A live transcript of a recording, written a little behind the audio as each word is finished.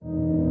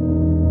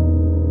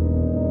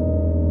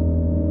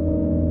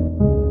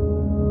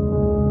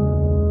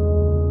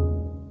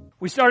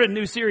We started a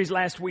new series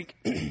last week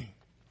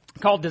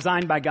called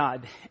Designed by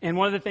God. And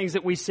one of the things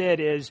that we said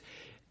is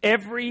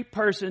every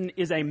person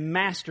is a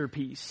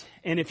masterpiece.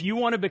 And if you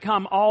want to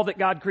become all that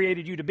God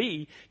created you to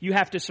be, you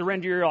have to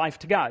surrender your life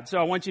to God. So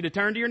I want you to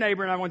turn to your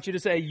neighbor and I want you to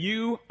say,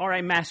 you are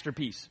a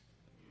masterpiece.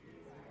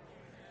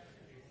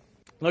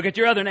 Look at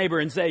your other neighbor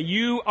and say,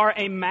 you are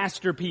a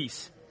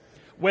masterpiece,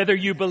 whether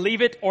you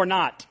believe it or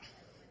not.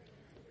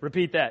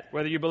 Repeat that,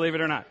 whether you believe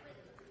it or not.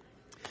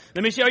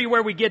 Let me show you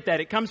where we get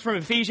that. It comes from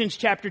Ephesians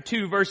chapter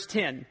 2, verse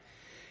 10.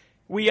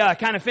 We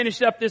kind of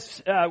finished up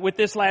this with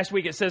this last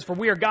week. It says, for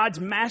we are God's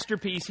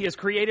masterpiece. He has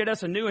created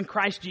us anew in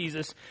Christ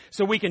Jesus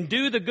so we can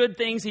do the good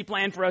things He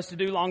planned for us to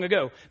do long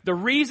ago. The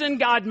reason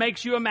God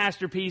makes you a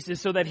masterpiece is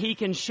so that He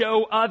can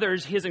show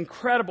others His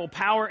incredible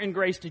power and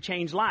grace to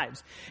change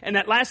lives. And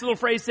that last little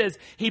phrase says,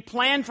 He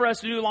planned for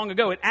us to do long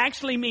ago. It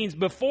actually means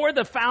before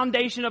the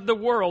foundation of the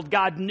world,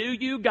 God knew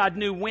you. God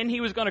knew when He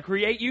was going to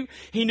create you.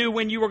 He knew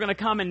when you were going to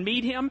come and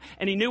meet Him.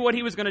 And He knew what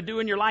He was going to do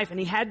in your life. And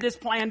He had this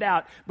planned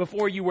out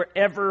before you were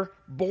ever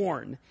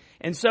born.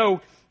 And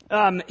so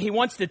He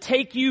wants to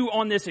take you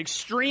on this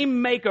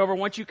extreme makeover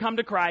once you come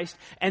to Christ,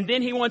 and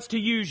then He wants to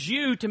use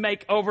you to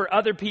make over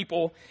other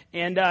people,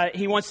 and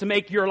He wants to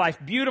make your life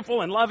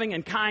beautiful and loving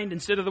and kind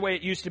instead of the way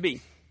it used to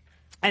be.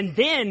 And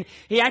then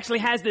He actually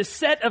has this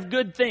set of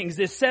good things,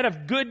 this set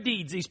of good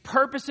deeds, these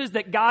purposes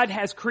that God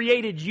has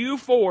created you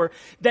for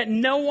that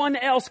no one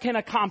else can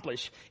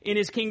accomplish in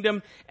His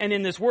kingdom and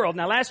in this world.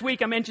 Now last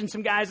week I mentioned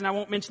some guys, and I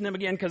won't mention them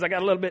again because I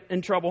got a little bit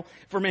in trouble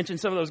for mentioning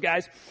some of those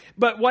guys.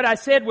 But what I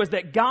said was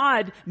that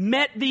God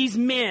met these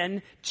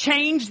men,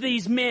 changed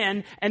these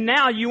men, and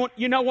now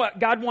you know what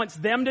God wants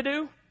them to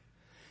do?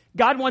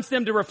 God wants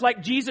them to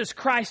reflect Jesus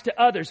Christ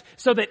to others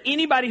so that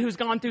anybody who's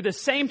gone through the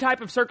same type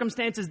of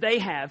circumstances they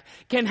have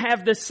can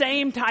have the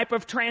same type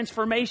of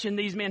transformation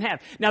these men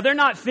have. Now, they're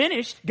not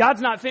finished. God's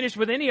not finished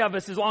with any of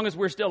us as long as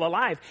we're still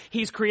alive.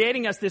 He's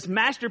creating us. This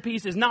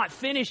masterpiece is not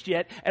finished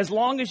yet. As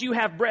long as you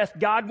have breath,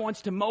 God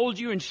wants to mold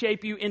you and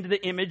shape you into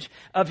the image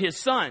of His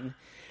Son.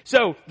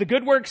 So the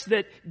good works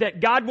that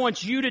God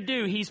wants you to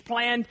do, He's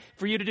planned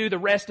for you to do the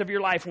rest of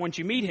your life once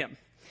you meet Him.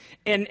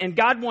 And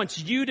God wants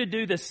you to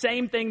do the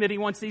same thing that He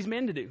wants these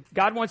men to do.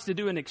 God wants to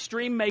do an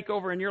extreme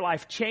makeover in your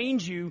life,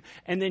 change you,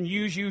 and then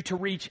use you to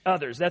reach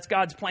others. That's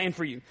God's plan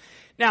for you.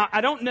 Now,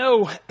 I don't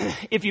know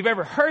if you've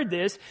ever heard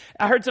this.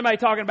 I heard somebody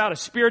talking about a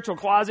spiritual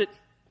closet.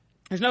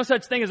 There's no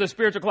such thing as a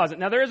spiritual closet.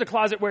 Now, there is a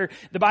closet where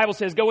the Bible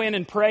says, go in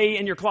and pray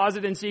in your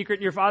closet in secret,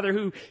 and your Father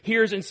who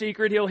hears in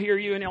secret, He'll hear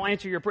you and He'll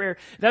answer your prayer.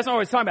 That's not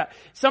what it's talking about.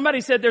 Somebody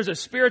said there's a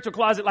spiritual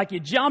closet, like you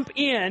jump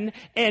in,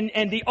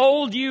 and the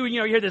old you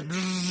hear this,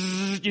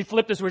 you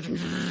flip the switch,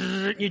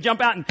 you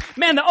jump out, and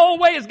man, the old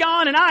way is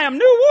gone, and I am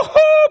new.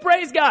 Woohoo!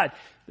 Praise God.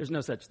 There's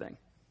no such thing.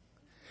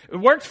 It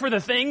worked for the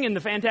Thing in the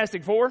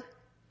Fantastic Four.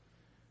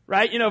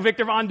 Right? You know,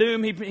 Victor Von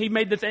Doom, he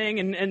made the Thing,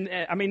 and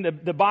I mean,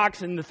 the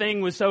box, and the Thing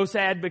was so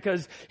sad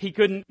because he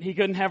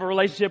couldn't have a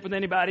relationship with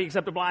anybody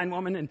except a blind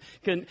woman,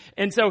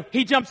 and so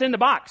he jumps in the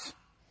box.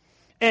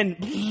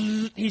 And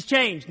he's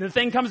changed. And the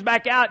Thing comes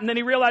back out, and then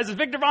he realizes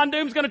Victor Von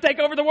Doom's going to take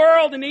over the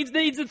world and needs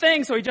the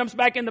Thing. So he jumps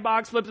back in the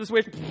box, flips the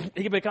switch,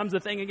 he becomes the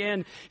Thing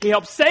again. He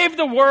helps save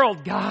the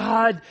world.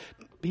 God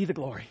be the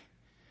glory.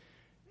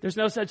 There's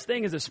no such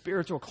thing as a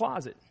spiritual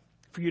closet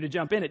for you to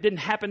jump in. It didn't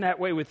happen that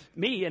way with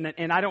me,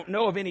 and I don't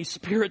know of any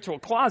spiritual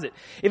closet.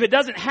 If it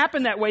doesn't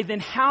happen that way,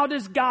 then how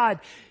does God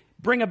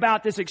bring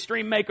about this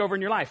extreme makeover in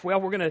your life? Well,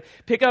 we're going to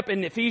pick up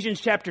in Ephesians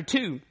chapter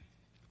 2.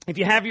 If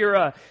you have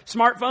your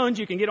smartphones,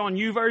 you can get on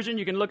YouVersion.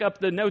 You can look up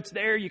the notes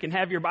there. You can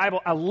have your Bible.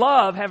 I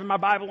love having my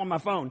Bible on my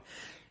phone.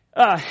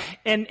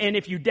 And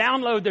if you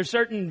download, there's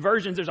certain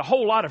versions, there's a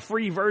whole lot of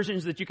free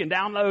versions that you can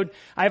download.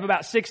 I have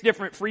about 6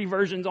 different free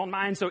versions on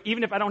mine. So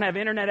even if I don't have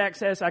internet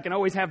access, I can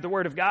always have the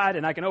Word of God,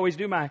 and I can always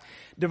do my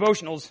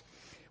devotionals.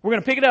 We're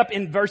going to pick it up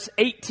in verse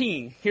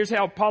 18. Here's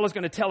how Paul is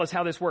going to tell us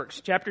how this works.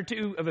 Chapter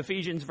 2 of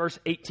Ephesians, verse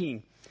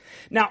 18.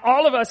 Now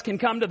all of us can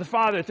come to the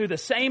Father through the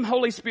same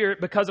Holy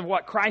Spirit because of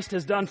what Christ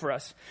has done for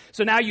us.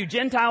 So now you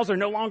Gentiles are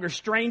no longer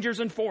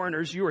strangers and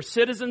foreigners. You are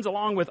citizens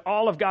along with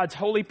all of God's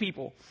holy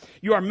people.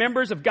 You are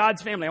members of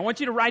God's family. I want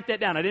you to write that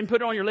down. I didn't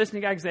put it on your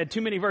listening guide because I had too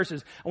many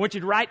verses. I want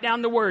you to write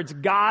down the words,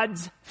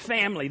 God's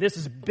family. This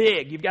is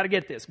big. You've got to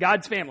get this.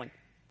 God's family.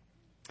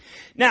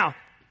 Now,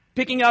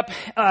 picking up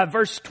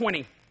verse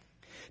 20.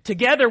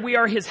 Together we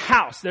are His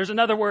house. There's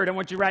another word I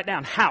want you to write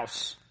down.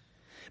 House.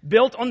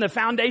 Built on the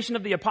foundation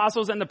of the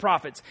apostles and the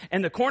prophets.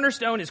 And the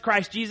cornerstone is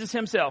Christ Jesus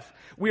Himself.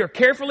 We are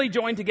carefully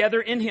joined together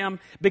in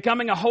Him,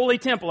 becoming a holy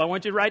temple. I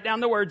want you to write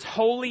down the words,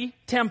 holy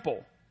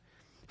temple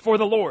for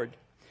the Lord.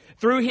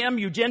 Through Him,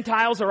 you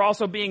Gentiles are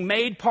also being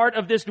made part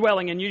of this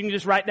dwelling. And you can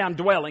just write down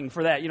dwelling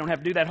for that. You don't have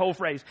to do that whole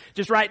phrase.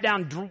 Just write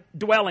down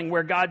dwelling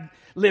where God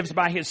lives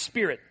by His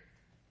Spirit.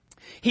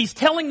 He's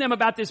telling them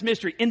about this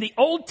mystery. In the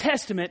Old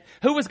Testament,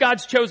 who was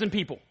God's chosen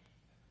people?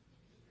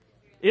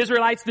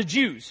 Israelites, the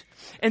Jews.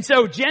 And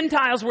so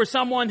Gentiles were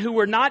someone who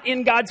were not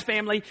in God's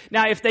family.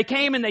 Now, if they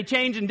came and they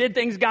changed and did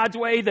things God's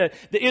way, the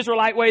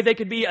Israelite way, they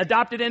could be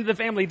adopted into the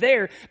family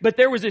there. But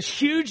there was this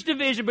huge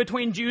division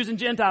between Jews and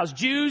Gentiles.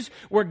 Jews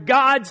were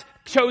God's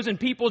chosen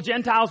people.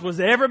 Gentiles was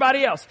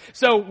everybody else.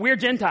 So we're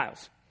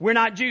Gentiles. We're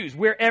not Jews.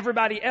 We're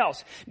everybody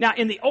else. Now,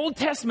 in the Old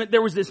Testament,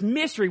 there was this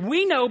mystery.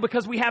 We know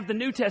because we have the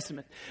New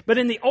Testament. But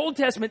in the Old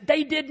Testament,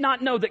 they did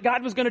not know that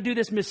God was going to do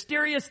this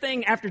mysterious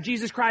thing after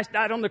Jesus Christ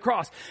died on the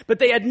cross. But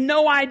they had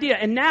no idea.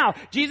 And now,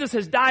 Jesus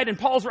has died, and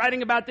Paul's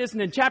writing about this,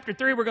 and in chapter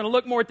 3, we're going to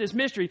look more at this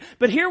mystery.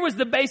 But here was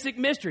the basic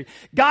mystery.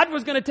 God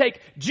was going to take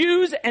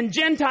Jews and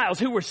Gentiles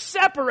who were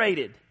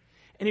separated,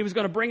 and He was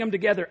going to bring them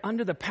together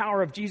under the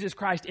power of Jesus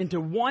Christ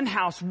into one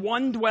house,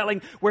 one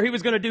dwelling, where He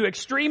was going to do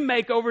extreme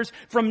makeovers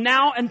from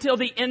now until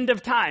the end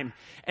of time.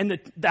 And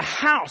the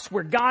house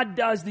where God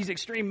does these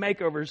extreme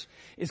makeovers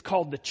is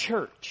called the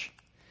church.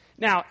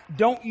 Now,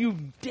 don't you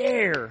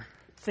dare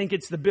think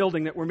it's the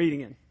building that we're meeting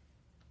in.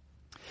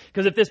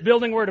 Because if this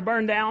building were to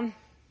burn down,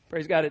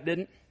 praise God it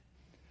didn't,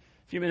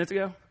 a few minutes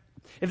ago.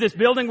 If this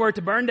building were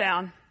to burn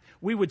down,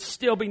 we would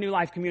still be New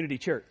Life Community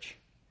Church.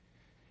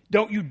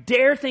 Don't you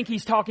dare think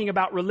he's talking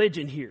about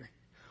religion here.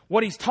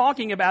 What he's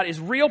talking about is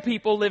real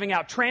people living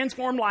out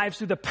transformed lives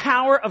through the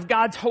power of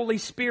God's Holy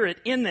Spirit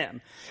in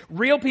them.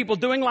 Real people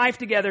doing life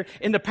together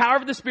in the power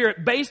of the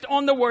Spirit based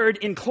on the Word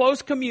in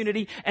close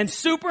community, and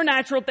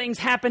supernatural things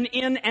happen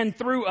in and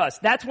through us.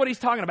 That's what he's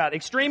talking about.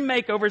 Extreme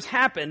makeovers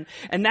happen,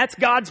 and that's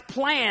God's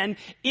plan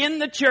in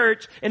the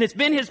church, and it's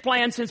been His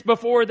plan since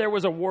before there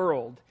was a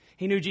world.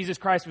 He knew Jesus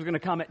Christ was going to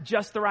come at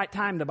just the right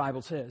time, the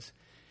Bible says.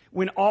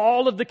 When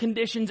all of the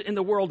conditions in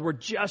the world were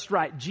just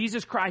right,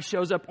 Jesus Christ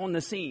shows up on the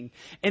scene.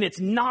 And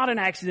it's not an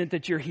accident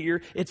that you're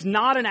here. It's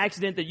not an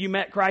accident that you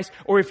met Christ.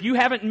 Or if you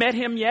haven't met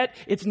Him yet,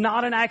 it's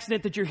not an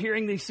accident that you're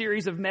hearing these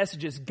series of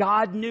messages.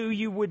 God knew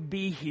you would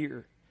be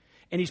here.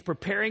 And He's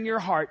preparing your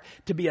heart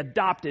to be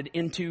adopted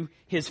into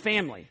His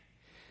family.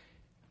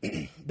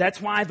 That's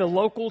why the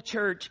local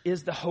church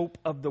is the hope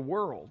of the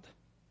world.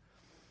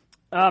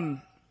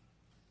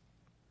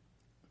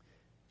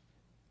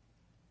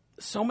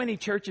 So many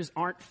churches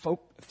aren't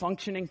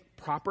functioning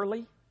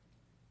properly.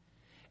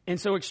 And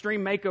so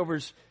extreme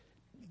makeovers,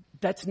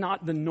 that's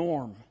not the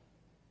norm.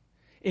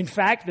 In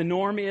fact, the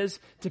norm is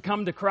to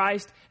come to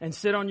Christ and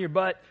sit on your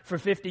butt for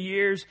 50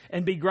 years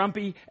and be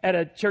grumpy at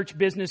a church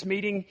business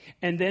meeting,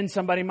 and then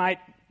somebody might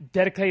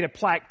dedicate a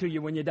plaque to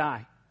you when you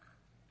die.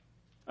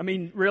 I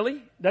mean,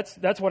 really?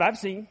 That's what I've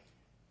seen.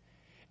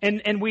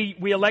 And we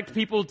elect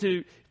people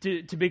to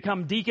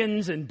become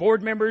deacons and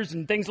board members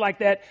and things like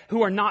that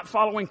who are not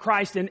following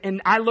Christ.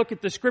 And I look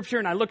at the Scripture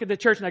and I look at the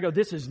church and I go,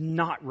 this is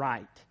not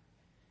right.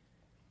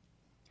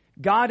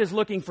 God is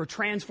looking for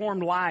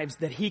transformed lives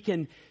that He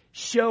can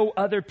show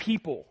other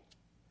people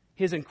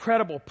His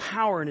incredible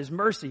power and His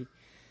mercy.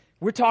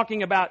 We're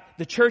talking about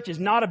the church is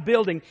not a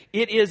building.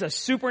 It is a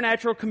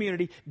supernatural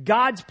community.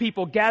 God's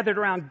people gathered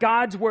around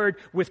God's Word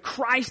with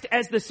Christ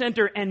as the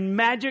center, and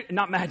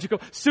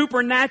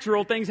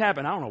supernatural things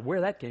happen. I don't know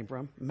where that came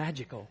from.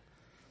 Magical.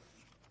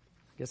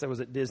 I guess that was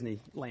at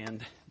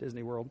Disneyland,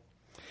 Disney World.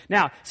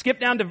 Now,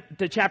 skip down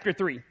to chapter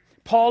 3.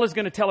 Paul is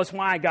going to tell us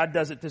why God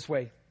does it this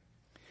way.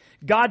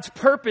 God's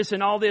purpose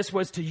in all this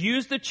was to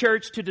use the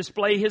church to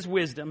display His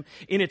wisdom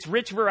in its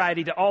rich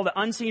variety to all the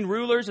unseen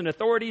rulers and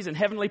authorities in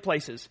heavenly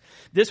places.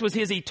 This was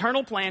His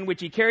eternal plan,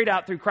 which He carried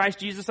out through Christ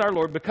Jesus our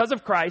Lord. Because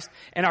of Christ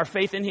and our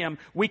faith in Him,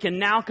 we can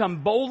now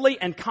come boldly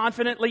and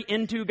confidently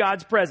into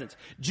God's presence.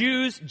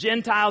 Jews,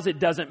 Gentiles, it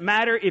doesn't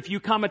matter. If you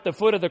come at the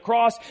foot of the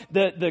cross,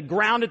 the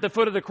ground at the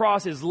foot of the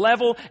cross is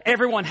level.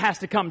 Everyone has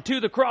to come to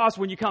the cross.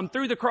 When you come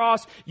through the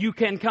cross, you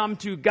can come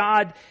to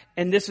God.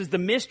 And this is the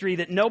mystery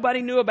that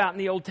nobody knew about in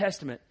the Old Testament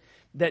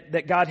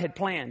that God had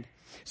planned.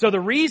 So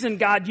the reason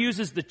God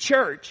uses the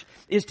church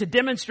is to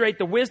demonstrate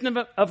the wisdom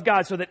of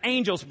God so that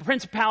angels,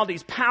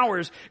 principalities,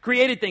 powers,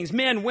 created things,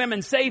 men,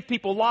 women, saved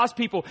people, lost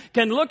people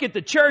can look at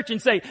the church and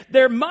say,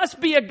 there must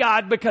be a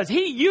God because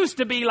He used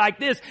to be like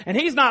this and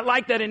He's not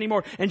like that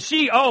anymore. And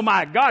she, oh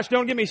my gosh,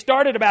 don't get me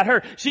started about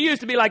her. She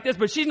used to be like this,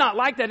 but she's not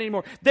like that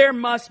anymore. There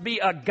must be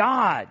a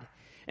God.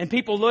 And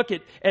people look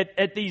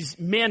at these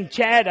men,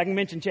 Chad, I can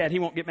mention Chad, he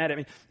won't get mad at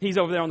me. He's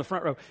over there on the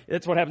front row.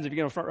 That's what happens if you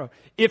get on the front row.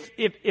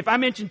 If I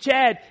mention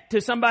Chad to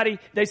somebody,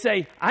 they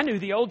say, I knew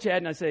the old Chad,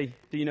 and I say,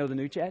 do you know the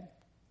new Chad?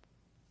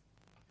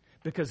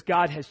 Because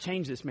God has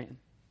changed this man.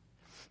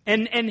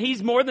 And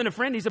he's more than a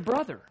friend, he's a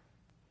brother.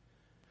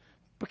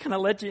 But can I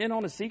let you in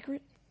on a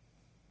secret?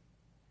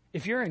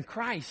 If you're in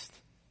Christ,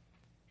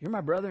 you're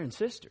my brother and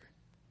sister.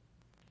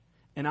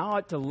 And I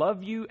ought to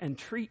love you and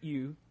treat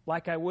you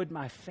like I would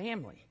my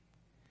family.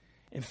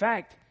 In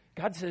fact,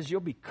 God says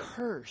you'll be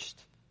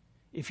cursed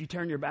if you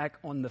turn your back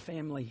on the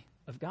family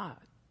of God.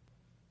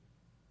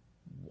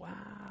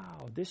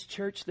 Wow, this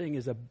church thing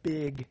is a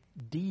big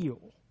deal.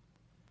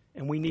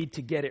 And we need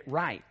to get it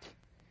right.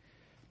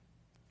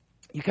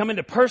 You come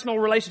into personal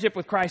relationship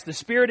with Christ. The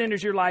Spirit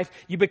enters your life.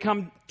 You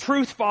become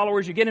truth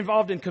followers. You get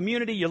involved in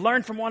community. You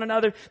learn from one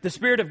another. The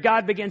Spirit of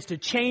God begins to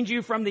change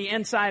you from the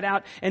inside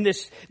out. And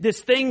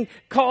this thing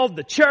called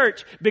the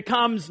church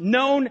becomes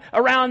known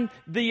around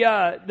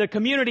the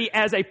community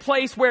as a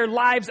place where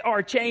lives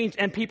are changed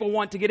and people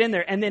want to get in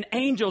there. And then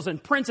angels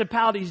and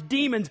principalities,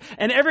 demons,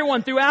 and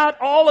everyone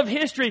throughout all of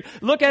history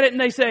look at it and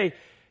they say,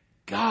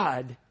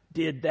 God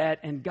did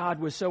that, and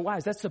God was so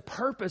wise. That's the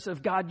purpose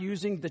of God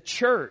using the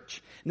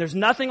church. And there's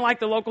nothing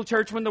like the local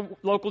church when the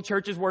local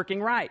church is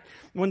working right.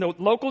 When the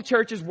local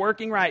church is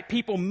working right,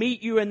 people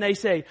meet you and they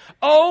say,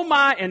 oh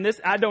my, and this,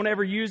 I don't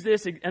ever use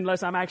this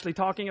unless I'm actually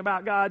talking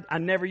about God. I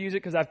never use it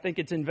because I think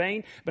it's in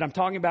vain, but I'm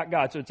talking about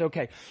God, so it's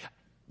okay.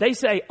 They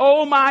say,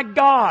 oh my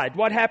God,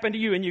 what happened to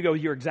you? And you go,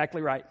 you're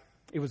exactly right.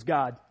 It was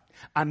God.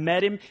 I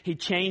met him. He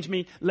changed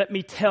me. Let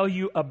me tell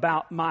you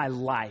about my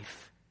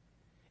life.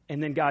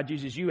 And then God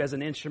uses you as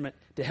an instrument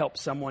to help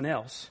someone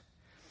else.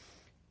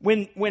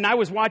 When I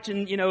was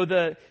watching,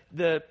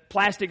 the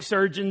plastic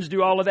surgeons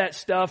do all of that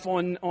stuff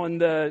on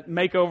the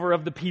makeover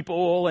of the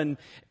people, and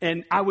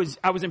I was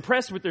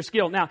impressed with their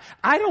skill. Now,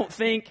 I don't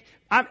think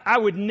I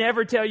would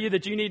never tell you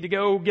that you need to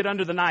go get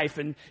under the knife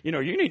and you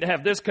need to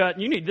have this cut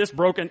and you need this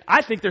broken.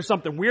 I think there's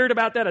something weird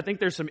about that. I think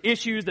there's some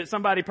issues that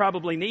somebody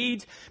probably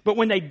needs. But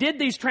when they did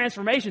these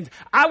transformations,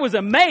 I was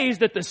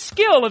amazed at the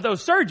skill of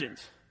those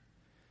surgeons.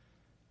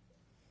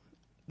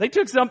 They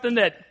took something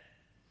that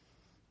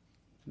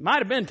might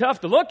have been tough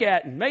to look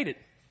at and made it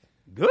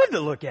good to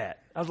look at.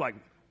 I was like,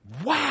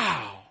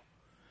 wow,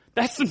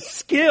 that's some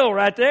skill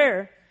right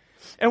there.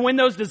 And when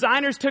those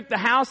designers took the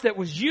house that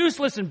was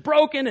useless and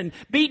broken and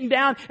beaten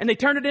down and they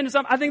turned it into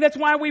something, I think that's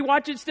why we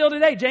watch it still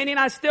today. Janie and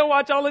I still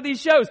watch all of these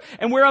shows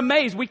and we're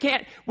amazed.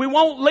 We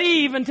won't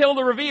leave until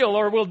the reveal,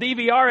 or we'll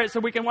DVR it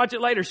so we can watch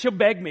it later. She'll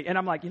beg me. And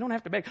I'm like, you don't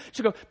have to beg.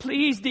 She'll go,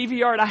 please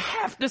DVR it. I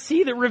have to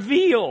see the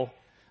reveal. I'm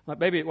like,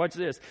 baby, watch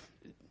this.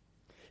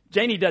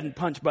 Janie doesn't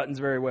punch buttons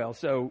very well,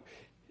 so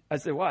I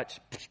said, watch.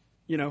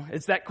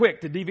 It's that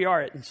quick to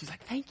DVR it. And she's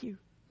like, thank you.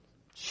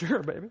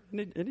 Sure, baby,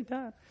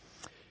 anytime.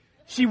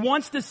 She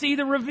wants to see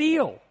the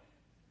reveal.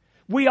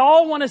 We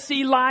all want to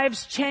see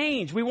lives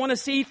change. We want to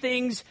see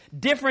things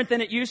different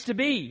than it used to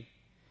be.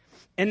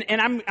 And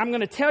I'm going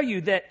to tell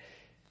you that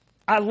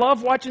I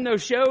love watching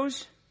those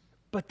shows,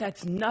 but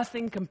that's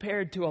nothing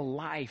compared to a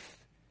life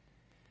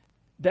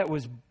that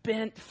was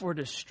bent for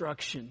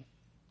destruction,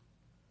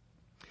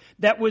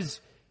 that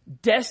was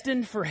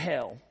destined for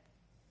hell,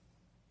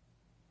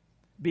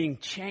 being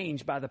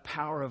changed by the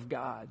power of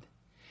God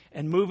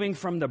and moving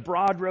from the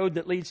broad road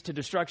that leads to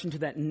destruction to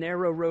that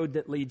narrow road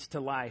that leads to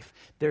life.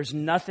 There's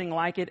nothing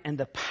like it, and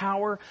the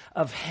power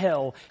of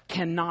hell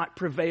cannot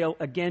prevail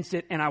against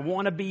it. And I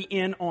want to be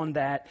in on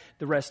that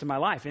the rest of my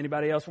life.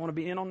 Anybody else want to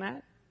be in on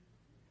that?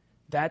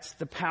 That's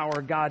the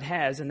power God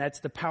has, and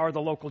that's the power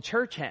the local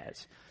church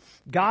has.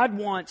 God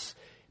wants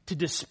to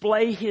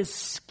display his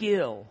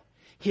skill,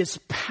 his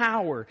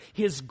power,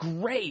 his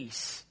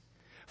grace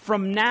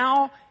from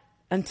now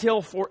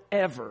until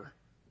forever,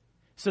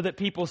 so that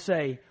people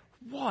say,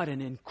 what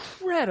an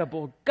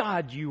incredible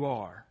God you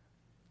are.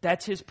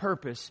 That's his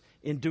purpose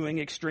in doing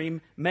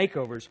extreme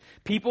makeovers.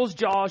 People's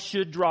jaws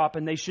should drop,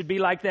 and they should be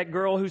like that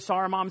girl who saw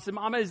her mom and said,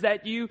 Mama, is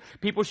that you?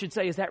 People should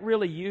say, is that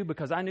really you?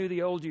 Because I knew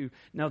the old you.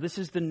 No, this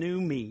is the new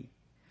me.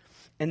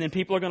 And then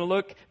people are going to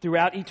look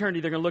throughout eternity.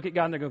 They're going to look at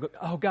God and they're going to go,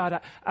 oh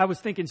God, I was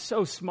thinking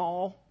so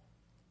small.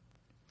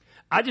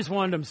 I just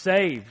wanted them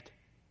saved.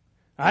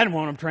 I didn't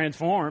want them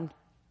transformed.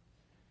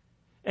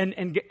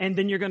 And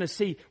then you're going to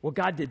see, well,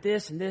 God did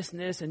this and this and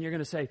this. And you're going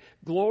to say,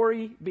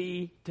 glory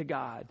be to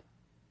God.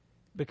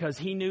 Because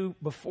he knew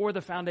before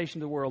the foundation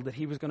of the world that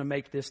he was going to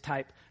make this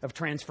type of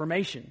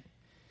transformation.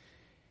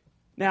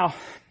 Now,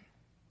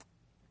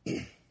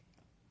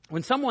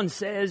 when someone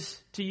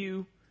says to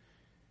you,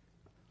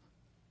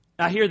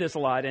 I hear this a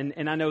lot,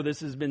 and I know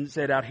this has been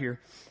said out here.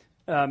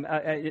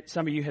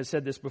 Some of you have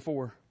said this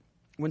before.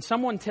 When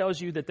someone tells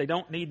you that they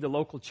don't need the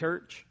local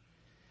church,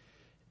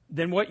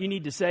 then what you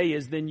need to say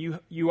is then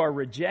you are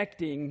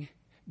rejecting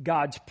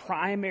God's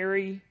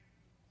primary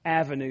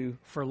avenue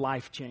for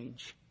life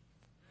change.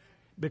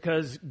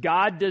 Because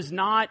God does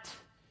not,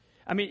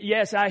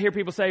 yes, I hear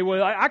people say,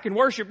 well, I can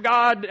worship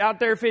God out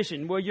there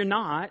fishing. Well, you're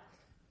not.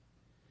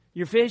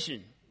 You're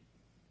fishing.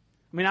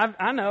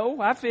 I know,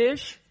 I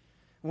fish.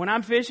 When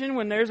I'm fishing,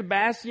 when there's a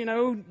bass,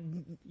 you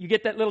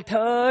get that little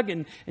tug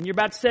and you're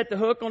about to set the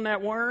hook on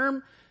that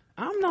worm.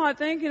 I'm not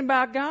thinking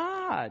about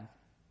God.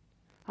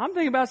 I'm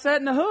thinking about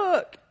setting the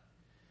hook.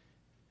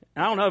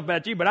 I don't know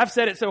about you, but I've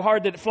set it so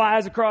hard that it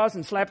flies across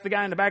and slaps the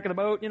guy in the back of the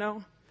boat,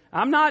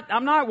 I'm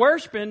not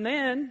worshiping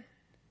then,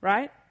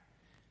 right?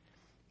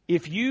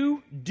 If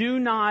you do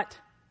not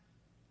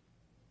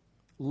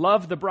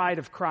love the bride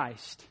of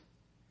Christ,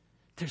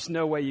 there's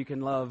no way you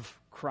can love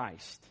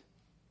Christ.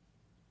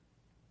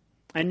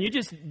 And you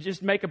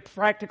just make a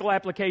practical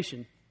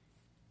application.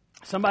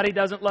 Somebody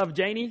doesn't love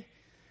Janie,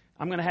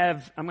 I'm going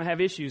to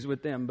have issues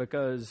with them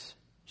because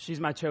she's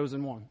my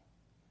chosen one.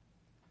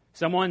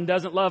 Someone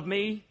doesn't love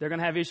me, they're going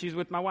to have issues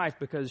with my wife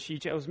because she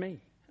chose me.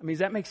 I mean, does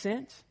that make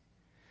sense?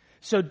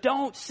 So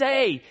don't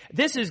say,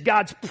 this is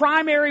God's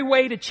primary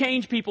way to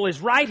change people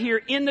is right here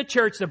in the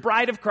church, the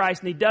bride of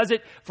Christ, and He does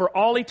it for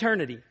all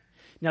eternity.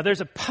 Now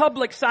there's a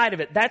public side of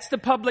it. That's the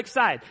public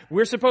side.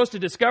 We're supposed to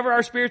discover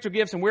our spiritual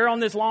gifts, and we're on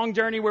this long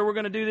journey where we're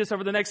going to do this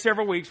over the next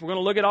several weeks. We're going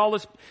to look at all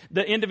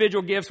the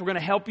individual gifts. We're going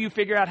to help you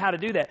figure out how to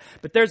do that.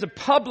 But there's a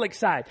public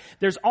side.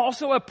 There's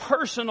also a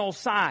personal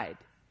side.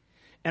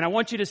 And I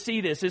want you to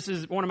see this. This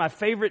is one of my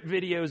favorite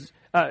videos,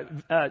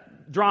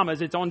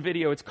 dramas. It's on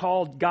video. It's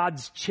called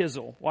God's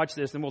Chisel. Watch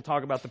this, and we'll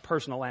talk about the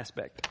personal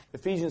aspect.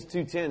 Ephesians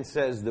 2:10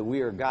 says that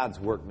we are God's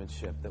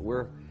workmanship, that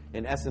we're,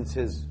 in essence,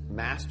 His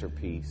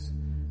masterpiece.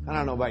 I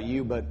don't know about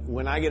you, but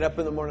when I get up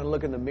in the morning and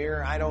look in the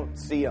mirror, I don't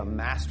see a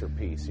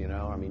masterpiece, you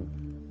know. I mean,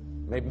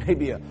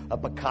 maybe a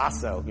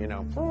Picasso, you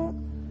know.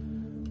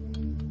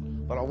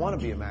 But I want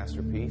to be a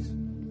masterpiece.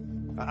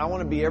 I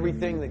want to be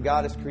everything that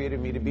God has created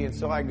me to be. And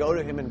so I go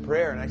to Him in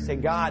prayer and I say,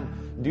 God,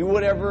 do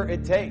whatever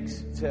it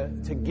takes to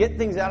get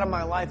things out of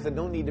my life that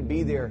don't need to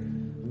be there.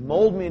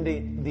 Mold me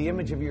into the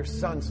image of your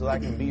Son so that I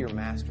can be your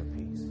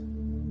masterpiece.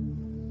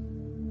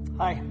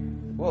 Hi.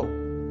 Whoa.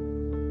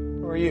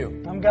 Who are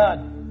you? I'm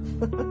God.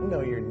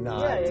 No, you're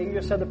not. Yeah, you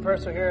just said the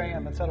person, here I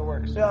am. That's how it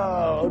works.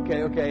 Oh,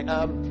 okay.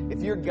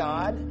 If you're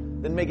God,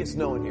 then make it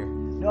snow in here.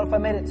 You know, if I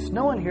made it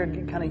snow in here, it'd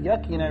get kind of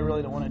yucky, and I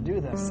really don't want to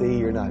do that. See,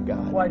 you're not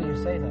God. Why do you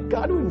say that?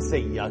 God wouldn't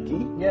say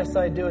yucky. Yes,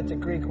 I do. It's a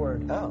Greek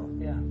word. Oh.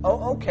 Yeah.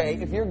 Oh, okay.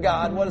 If you're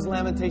God, what does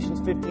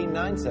Lamentations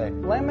 15:9 say?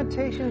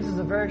 Lamentations is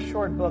a very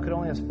short book. It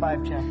only has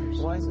 5 chapters.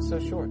 Why is it so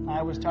short?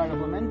 I was tired of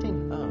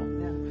lamenting. Oh.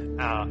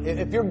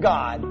 Yeah. If you're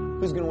God,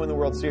 who's going to win the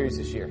World Series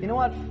this year? You know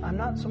what? I'm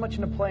not so much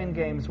into playing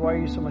games. Why are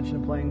you so much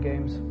into playing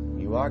games?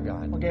 You are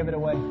God. What gave it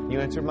away? You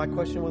answered my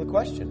question with a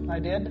question. I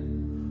did?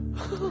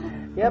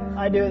 Yep,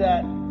 I do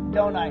that.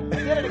 Don't I?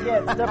 Get it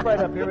again. Step right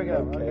up. Here we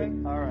go. Okay?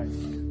 All right.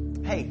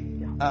 Hey,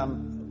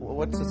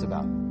 what's this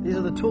about? These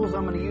are the tools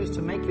I'm going to use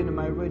to make you into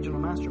my original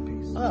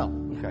masterpiece. Oh,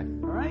 okay.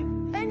 All right?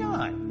 Hang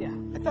on. Yeah.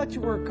 I thought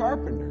you were a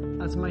carpenter.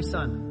 That's my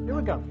son. Here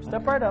we go.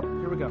 Step right up.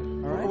 Here we go.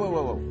 All right?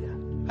 Whoa. Yeah.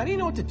 How do you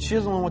know what to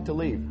chisel and what to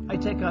leave? I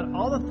take out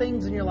all the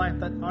things in your life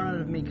that aren't out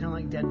of me, kind of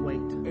like dead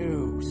weight.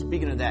 Ooh,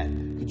 speaking of that,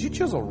 could you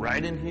chisel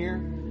right in here?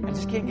 I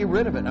just can't get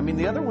rid of it. I mean,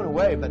 the other went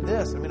away, but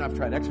this, I've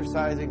tried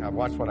exercising. I've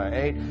watched what I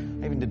ate.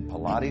 I even did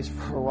Pilates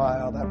for a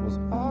while. That was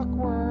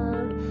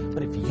awkward.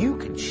 But if you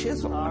could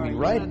chisel,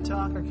 right? Can I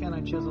talk or can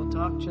I chisel?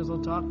 Talk, chisel,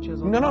 talk,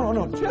 chisel. No,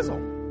 chisel.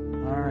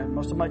 All right,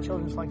 most of my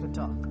children just like to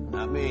talk.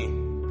 Not me.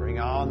 Bring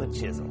on the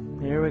chisel.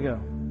 Here we go.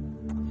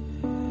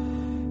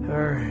 All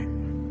right.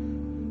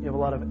 You have a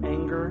lot of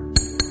anger.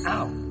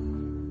 Ow.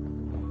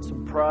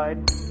 Some pride.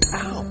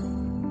 Ow.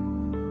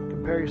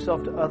 Compare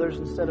yourself to others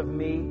instead of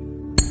me.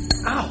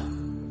 Ow.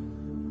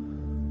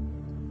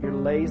 You're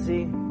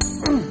lazy.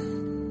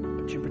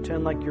 But you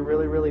pretend like you're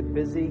really, really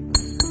busy.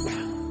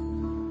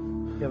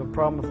 You have a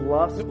problem with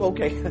lust.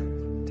 Okay.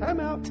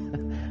 Time out.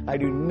 I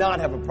do not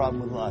have a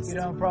problem with lust. You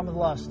don't have a problem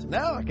with lust?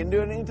 No, I can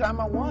do it anytime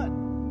I want.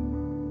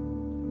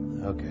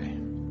 Okay.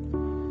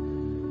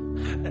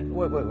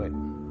 Wait.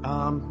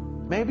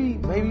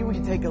 Maybe we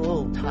could take a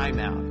little time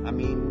out. I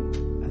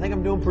think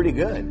I'm doing pretty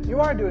good. You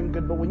are doing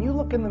good, but when you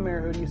look in the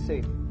mirror, who do you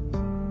see?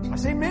 I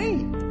see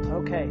me.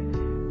 Okay.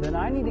 Then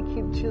I need to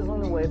keep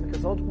chiseling away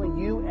because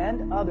ultimately you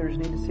and others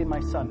need to see my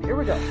son. Here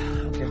we go.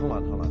 Okay, hold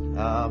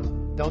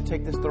on. Don't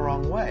take this the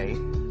wrong way.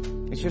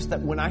 It's just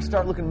that when I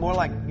start looking more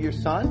like your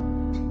son,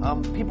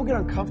 people get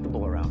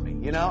uncomfortable around me,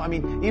 you know?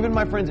 Even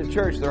my friends at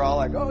church, they're all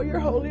like, oh, you're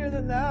holier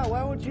than thou.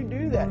 Why won't you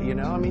do that, you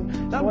know?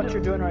 What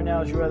you're doing right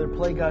now is you rather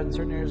play God in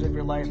certain areas of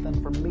your life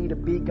than for me to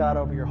be God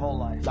over your whole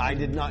life. I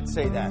did not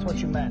say that. That's what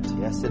you meant.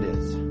 Yes, it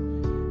is.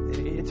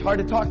 It's hard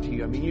to talk to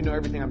you. You know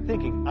everything I'm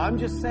thinking. I'm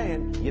just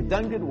saying, you've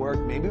done good work.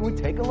 Maybe we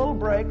take a little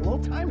break, a little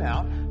time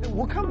out, and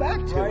we'll come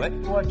back to it.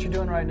 What you're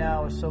doing right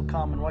now is so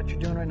common. What you're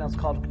doing right now is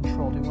called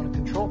control. Do you want to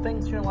control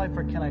things in your life,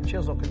 or can I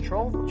chisel?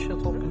 Control?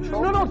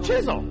 Control? No,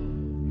 chisel.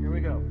 Here we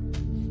go.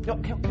 No,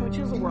 can we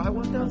chisel where I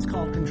want that? That's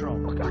called control.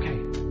 Okay.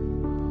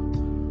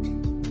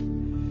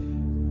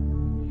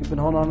 You've been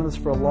holding on to this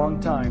for a long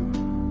time.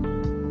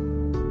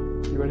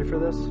 You ready for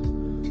this?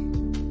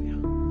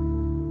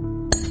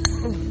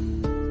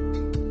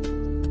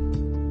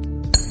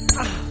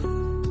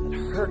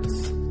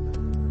 Hurts.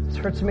 This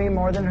hurts me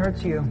more than it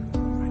hurts you.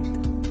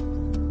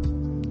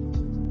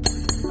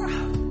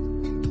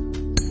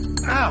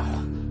 Ow!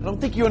 I don't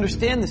think you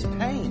understand this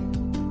pain.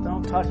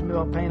 Don't talk to me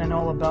about pain. I know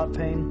all about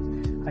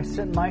pain. I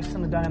sent my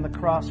son to die on the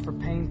cross for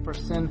pain, for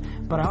sin,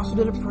 but I also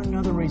did it for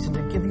another reason,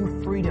 to give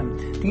you freedom.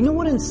 Do you know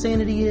what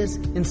insanity is?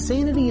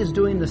 Insanity is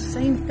doing the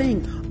same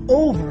thing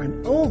over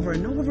and over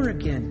and over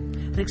again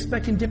and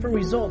expecting different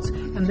results.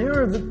 And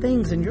there are the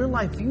things in your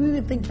life, you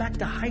even think back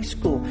to high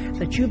school,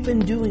 that you've been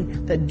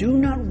doing that do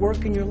not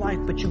work in your life,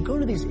 but you go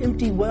to these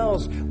empty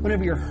wells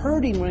whenever you're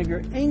hurting, whenever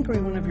you're angry,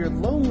 whenever you're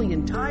lonely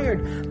and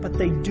tired, but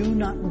they do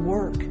not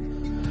work.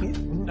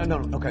 No,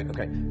 okay.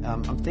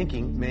 I'm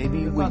thinking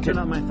maybe we could... Thoughts are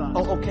not my thoughts.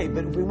 Oh, okay,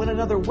 but if we went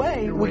another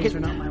way... Your ways are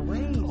not my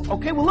ways.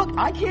 Okay, well, look,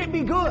 I can't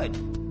be good.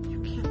 You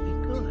can't be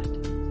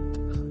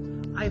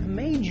good. I've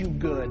made you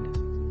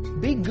good.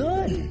 Be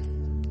good.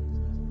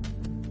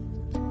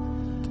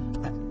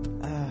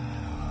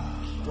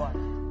 What?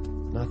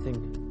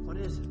 Nothing. What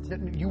is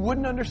it? You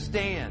wouldn't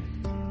understand.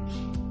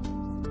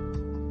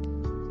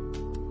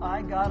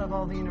 I, God of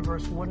all the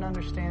universe, wouldn't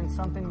understand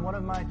something one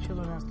of my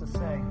children has to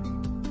say.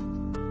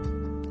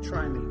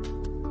 Try me.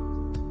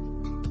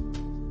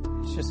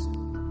 It's just,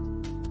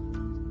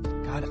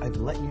 God, I've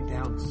let you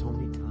down so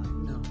many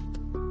times. No,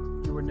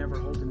 you were never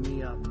holding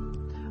me up.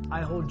 I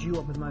hold you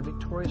up with my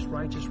victorious,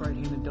 righteous right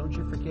hand, and don't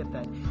you forget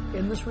that.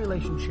 In this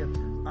relationship,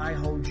 I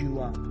hold you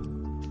up.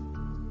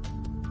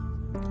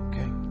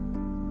 Okay.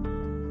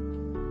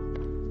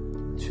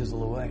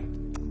 Chisel away.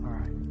 All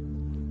right.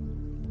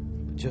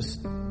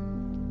 Just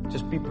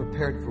be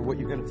prepared for what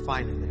you're going to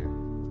find in there.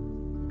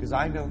 Because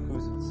I know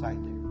who's inside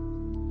there.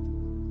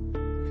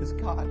 Because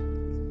God,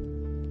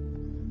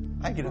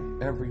 I get up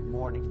every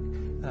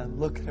morning and I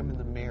look at Him in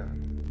the mirror.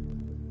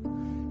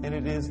 And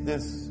it is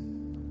this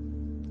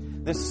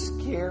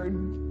scared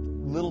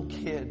little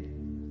kid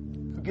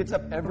who gets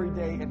up every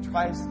day and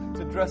tries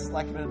to dress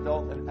like an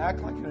adult and act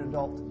like an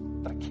adult.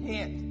 But I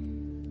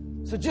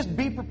can't. So just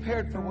be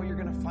prepared for what you're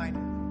going to find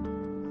in there.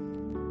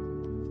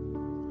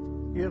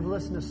 You have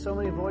listened to so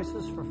many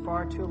voices for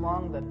far too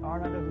long that are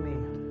not of me.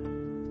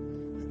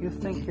 You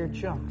think you're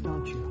junk,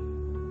 don't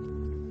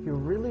you? You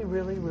really,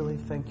 really, really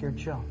think you're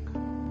junk.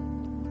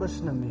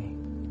 Listen to me.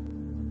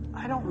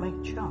 I don't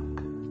make junk.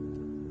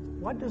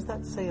 What does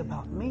that say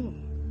about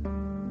me?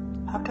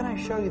 How can I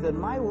show you that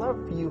my love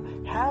for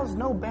you has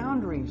no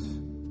boundaries?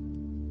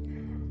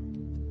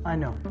 I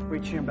know.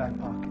 Reach in your back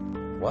pocket.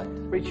 What?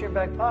 Reach in your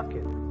back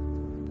pocket.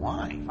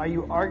 Why? Are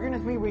you arguing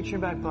with me? Reach in your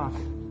back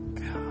pocket.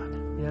 God.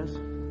 Yes?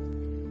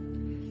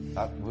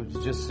 I was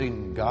just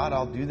saying, God,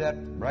 I'll do that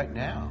right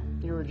now.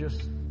 You were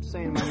just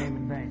saying my name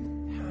in vain.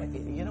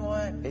 You know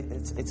what?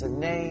 It's a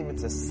name.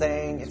 It's a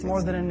saying. It's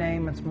more than a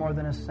name. It's more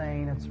than a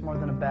saying. It's more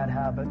than a bad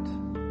habit.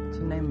 It's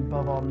a name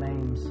above all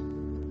names.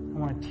 I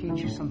want to teach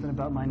you something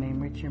about my name.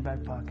 Reach in your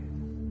back pocket.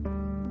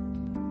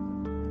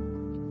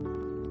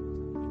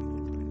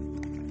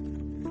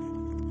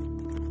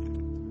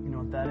 You know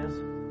what that is?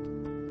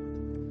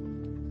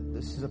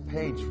 This is a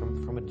page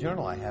from a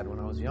journal I had when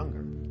I was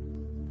younger.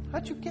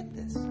 How'd you get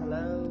this?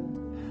 Hello?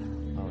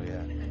 Oh,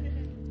 yeah.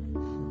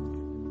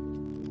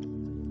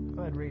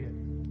 Go ahead, read it.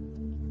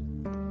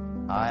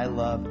 I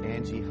love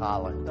Angie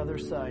Holland. Other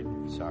side.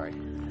 Sorry.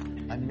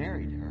 I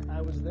married her.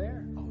 I was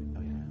there. Oh,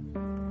 yeah.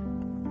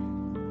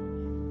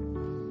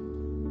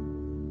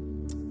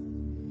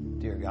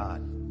 Dear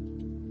God,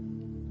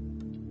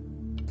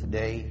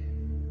 today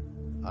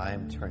I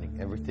am turning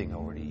everything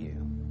over to you.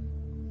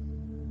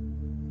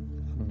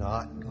 I'm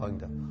not going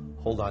to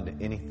hold on to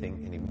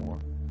anything anymore.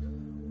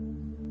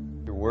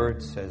 Your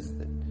word says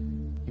that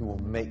you will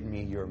make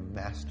me your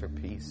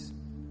masterpiece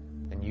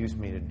and use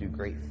me to do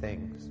great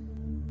things.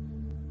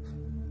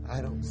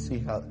 I don't see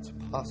how it's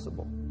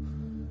possible,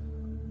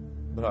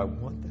 but I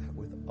want that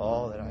with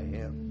all that I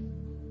am.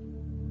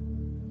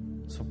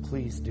 So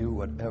please do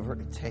whatever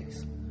it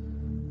takes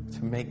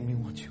to make me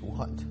what you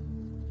want.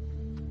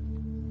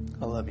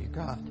 I love you,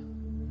 God.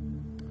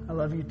 I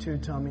love you too,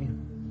 Tommy.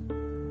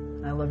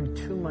 I love you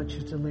too much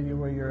just to leave you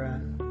where you're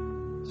at.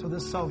 So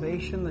this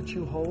salvation that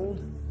you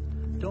hold,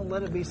 don't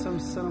let it be some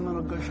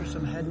sentimental gush or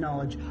some head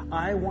knowledge.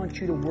 I want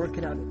you to work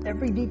it out in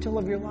every detail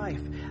of your life.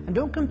 And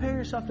don't compare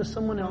yourself to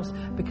someone else,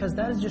 because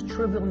that is just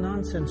trivial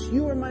nonsense.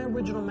 You are my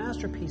original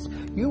masterpiece.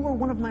 You are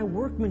one of my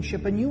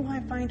workmanship, and you I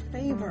find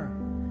favor.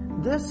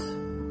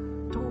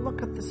 Don't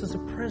look at this as a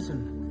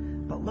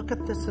prison, but look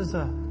at this as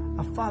a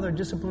father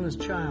disciplines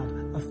his child.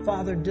 A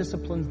father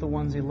disciplines the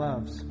ones he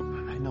loves.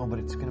 I know, but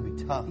it's going to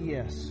be tough.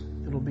 Yes,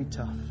 it'll be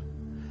tough.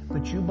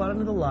 But you bought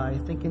into the lie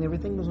thinking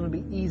everything was going to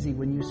be easy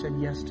when you said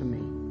yes to me.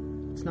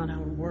 It's not how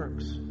it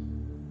works.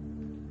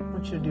 I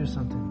want you to do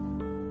something.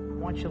 I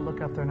want you to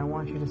look up there and I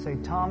want you to say,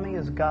 Tommy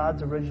is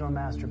God's original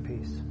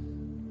masterpiece.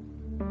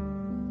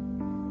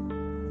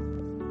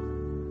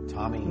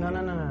 Tommy? No.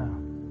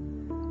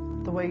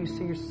 The way you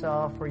see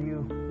yourself, or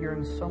you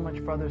yearn so much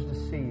for others to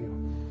see you.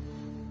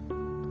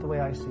 The way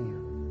I see you.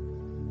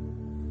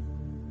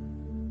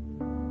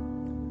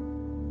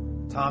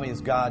 Tommy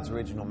is God's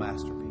original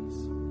masterpiece.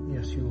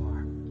 Yes, you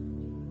are.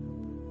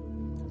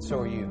 So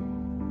are you.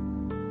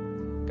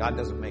 God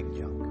doesn't make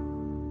junk.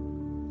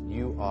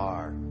 You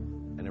are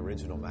an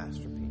original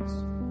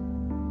masterpiece.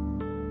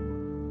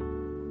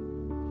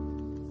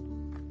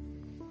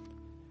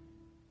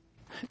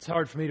 It's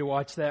hard for me to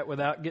watch that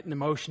without getting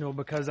emotional,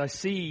 because I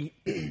see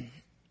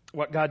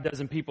what God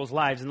does in people's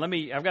lives. And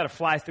I've got to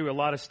fly through a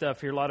lot of stuff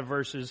here, a lot of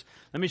verses.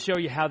 Let me show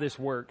you how this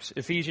works.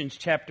 Ephesians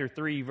chapter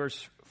 3,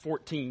 verse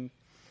 14.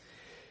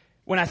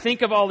 When I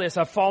think of all this,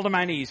 I fall to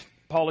my knees,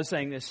 Paul is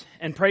saying this,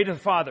 and pray to the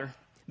Father,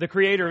 the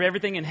creator of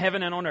everything in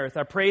heaven and on earth.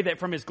 I pray that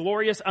from his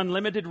glorious,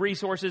 unlimited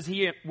resources,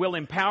 he will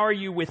empower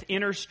you with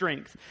inner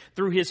strength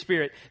through his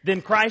Spirit.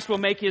 Then Christ will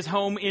make his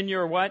home in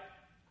your what?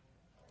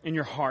 In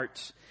your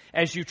hearts.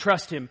 As you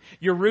trust him,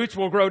 your roots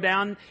will grow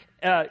down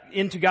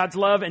into God's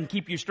love and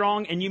keep you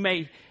strong, and you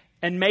may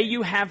And may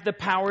you have the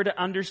power to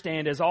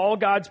understand, as all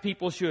God's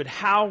people should,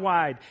 how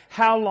wide,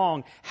 how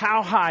long,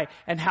 how high,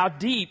 and how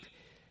deep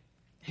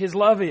His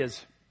love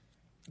is.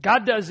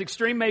 God does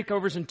extreme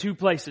makeovers in two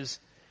places: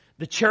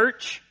 the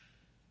church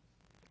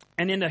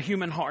and in the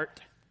human heart.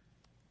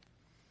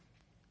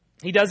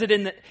 He does it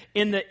in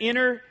the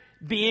inner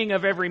being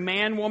of every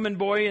man, woman,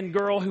 boy, and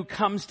girl who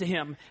comes to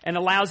Him and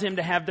allows Him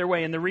to have their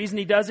way. And the reason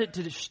He does it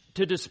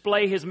to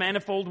display His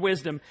manifold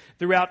wisdom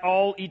throughout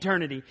all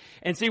eternity.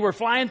 And see, we're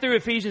flying through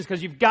Ephesians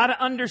because you've got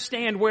to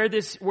understand where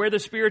the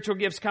spiritual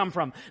gifts come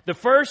from. The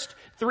first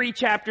 3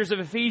 chapters of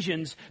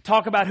Ephesians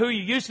talk about who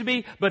you used to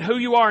be, but who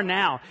you are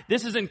now.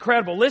 This is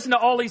incredible. Listen to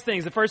all these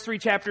things. The first 3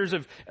 chapters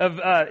of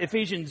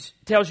Ephesians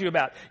tells you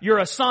about. You're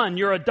a son,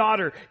 you're a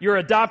daughter, you're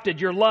adopted,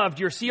 you're loved,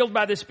 you're sealed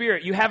by the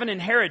Spirit, you have an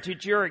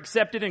inheritance, you're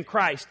accepted in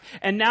Christ.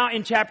 And now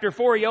in chapter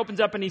 4, he opens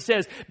up and he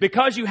says,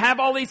 because you have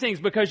all these things,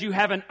 because you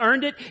haven't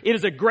earned it, it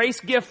is a grace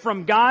gift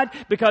from God,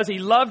 because He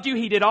loved you,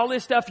 He did all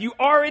this stuff, you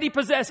already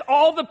possess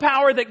all the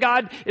power that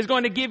God is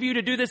going to give you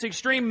to do this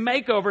extreme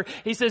makeover.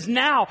 He says,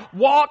 now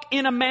walk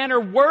in a manner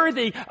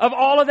worthy of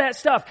all of that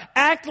stuff.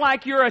 Act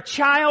like you're a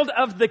child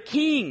of the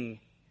King.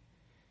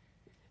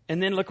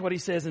 And then look what he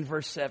says in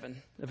verse 7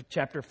 of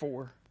chapter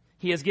 4.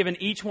 He has given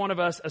each one of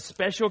us a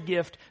special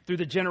gift through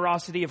the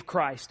generosity of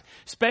Christ.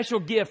 Special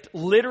gift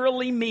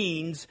literally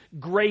means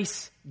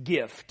grace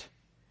gift.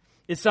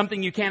 It's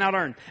something you cannot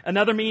earn.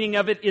 Another meaning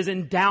of it is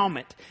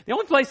endowment. The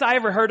only place I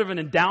ever heard of an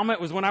endowment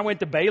was when I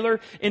went to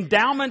Baylor.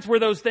 Endowments were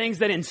those things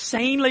that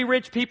insanely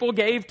rich people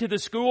gave to the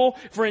school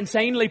for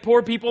insanely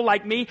poor people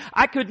like me.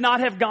 I could not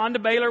have gone to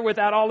Baylor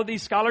without all of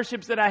these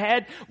scholarships that I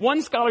had.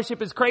 One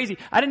scholarship is crazy.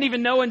 I didn't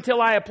even know until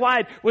I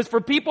applied, was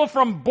for people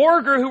from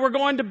Borger who were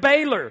going to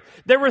Baylor.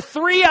 There were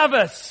 3 of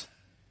us.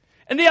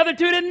 And the other 2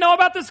 didn't know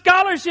about the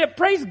scholarship.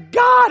 Praise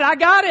God, I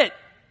got it.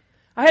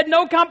 I had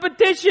no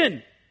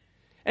competition.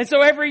 And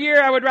so every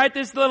year I would write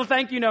this little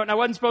thank you note, and I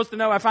wasn't supposed to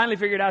know. I finally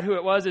figured out who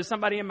it was. It was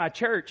somebody in my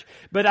church.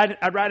 But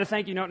I'd write a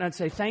thank you note and I'd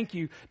say, thank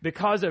you.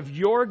 Because of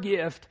your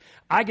gift,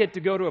 I get to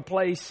go to a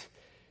place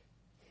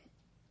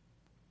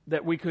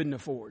that we couldn't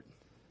afford.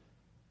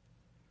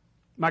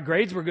 My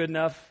grades were good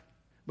enough,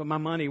 but my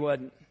money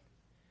wasn't.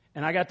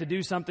 And I got to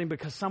do something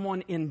because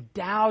someone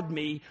endowed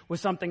me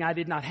with something I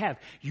did not have.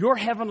 Your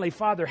Heavenly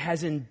Father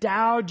has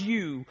endowed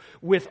you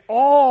with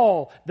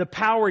all the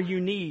power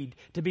you need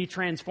to be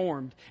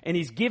transformed. And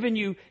He's given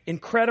you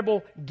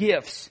incredible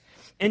gifts.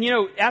 And you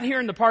know, out here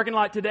in the parking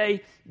lot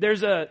today,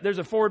 there's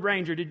a Ford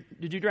Ranger.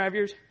 Did you drive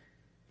yours?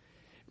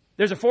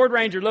 There's a Ford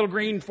Ranger, little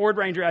green Ford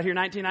Ranger out here,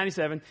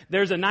 1997.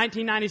 There's a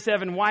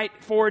 1997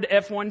 white Ford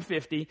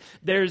F-150.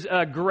 There's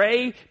a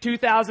gray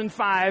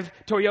 2005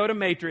 Toyota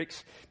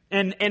Matrix.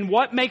 And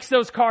what makes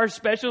those cars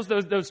special,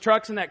 those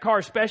trucks in that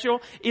car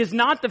special, is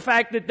not the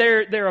fact that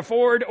they're a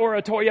Ford or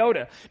a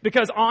Toyota.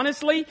 Because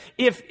honestly,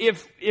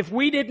 if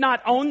we did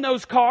not own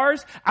those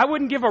cars, I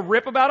wouldn't give a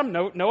rip about them.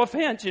 No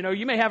offense. You know,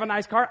 you may have a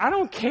nice car. I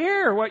don't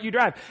care what you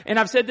drive. And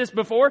I've said this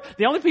before.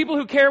 The only people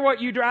who care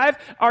what you drive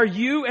are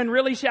you and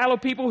really shallow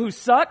people who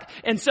suck.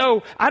 And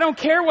so I don't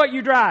care what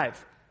you drive.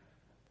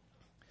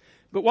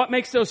 But what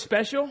makes those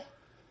special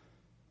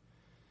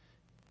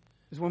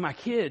is when my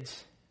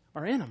kids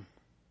are in them.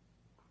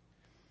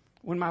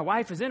 When my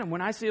wife is in them.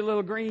 When I see a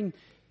little green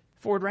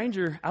Ford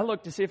Ranger, I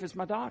look to see if it's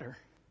my daughter.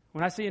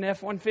 When I see an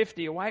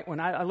F-150, a white one,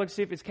 I look to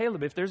see if it's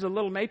Caleb. If there's a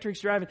little Matrix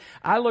driving,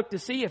 I look to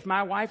see if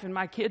my wife and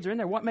my kids are in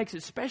there. What makes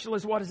it special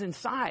is what is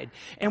inside.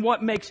 And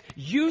what makes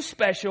you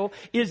special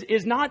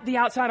is not the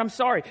outside. I'm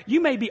sorry. You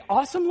may be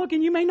awesome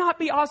looking. You may not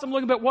be awesome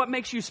looking. But what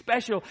makes you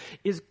special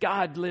is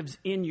God lives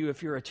in you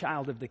if you're a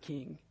child of the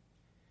King.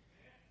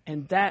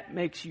 And that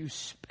makes you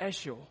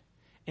special.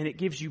 And it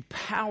gives you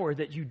power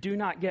that you do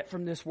not get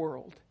from this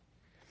world.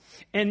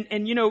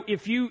 And you know,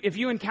 if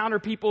you encounter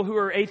people who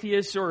are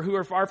atheists or who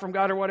are far from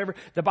God or whatever,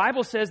 the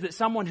Bible says that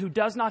someone who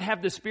does not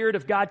have the Spirit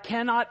of God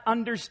cannot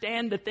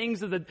understand the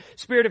things of the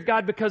Spirit of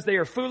God because they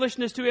are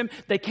foolishness to him.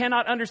 They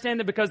cannot understand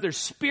them because they're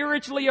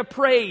spiritually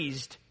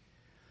appraised.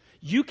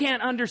 You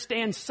can't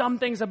understand some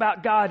things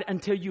about God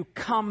until you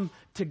come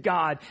to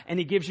God and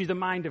He gives you the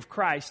mind of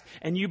Christ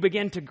and you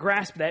begin to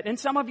grasp that. And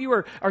some of you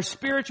are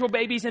spiritual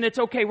babies and it's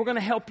okay. We're going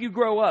to help you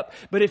grow up.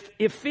 But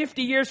if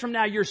 50 years from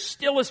now you're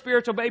still a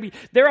spiritual baby,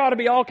 there ought to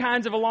be all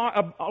kinds of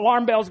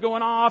alarm bells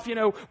going off. You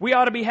know, we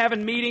ought to be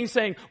having meetings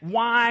saying,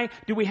 why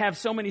do we have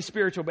so many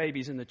spiritual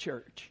babies in the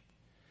church?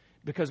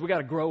 Because we got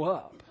to grow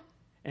up.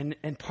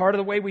 And part of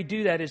the way we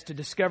do that is to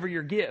discover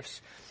your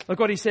gifts.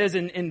 Look what he says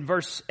in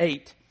verse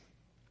 8.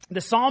 The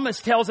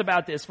psalmist tells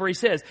about this, for he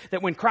says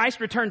that when Christ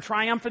returned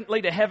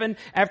triumphantly to heaven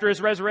after His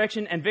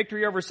resurrection and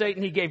victory over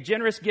Satan, He gave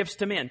generous gifts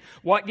to men.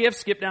 What gifts?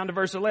 Skip down to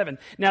verse 11.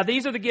 Now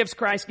these are the gifts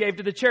Christ gave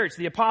to the church,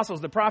 the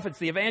apostles, the prophets,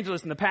 the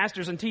evangelists, and the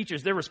pastors and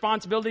teachers. Their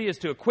responsibility is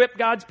to equip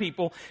God's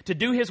people to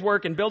do His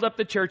work and build up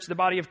the church, the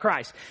body of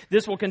Christ.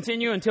 This will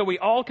continue until we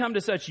all come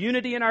to such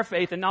unity in our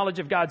faith and knowledge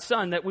of God's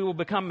Son that we will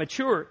become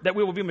mature, that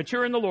we will be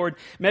mature in the Lord,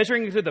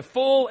 measuring to the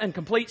full and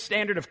complete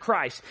standard of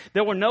Christ.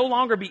 That will no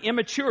longer be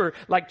immature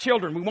like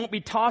children. We won't be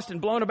tossed and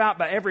blown about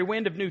by every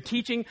wind of new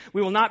teaching.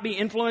 We will not be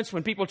influenced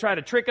when people try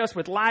to trick us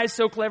with lies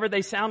so clever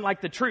they sound like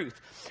the truth.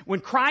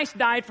 When Christ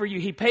died for you,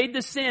 He paid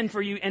the sin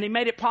for you, and He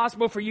made it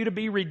possible for you to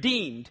be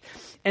redeemed.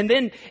 And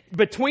then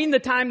between the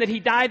time that He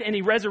died and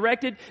He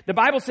resurrected, the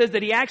Bible says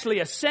that He actually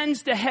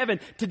ascends to heaven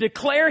to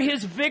declare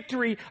His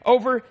victory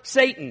over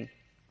Satan.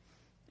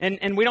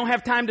 And we don't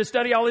have time to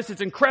study all this. It's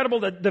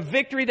incredible the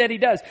victory that He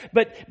does.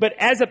 But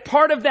as a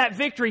part of that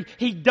victory,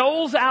 He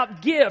doles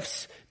out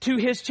gifts to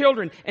His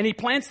children, and He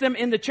plants them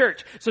in the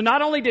church. So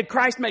not only did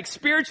Christ make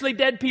spiritually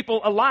dead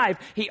people alive,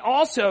 He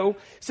also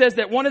says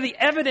that one of the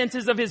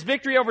evidences of His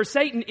victory over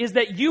Satan is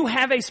that you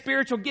have a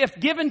spiritual gift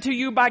given to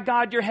you by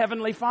God, your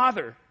Heavenly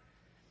Father.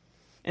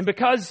 And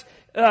because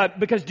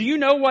do you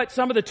know what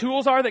some of the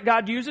tools are that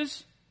God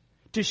uses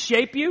to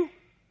shape you?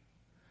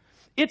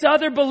 It's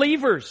other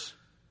believers.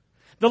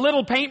 The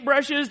little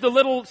paintbrushes, the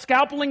little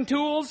scalpeling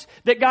tools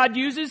that God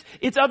uses,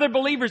 it's other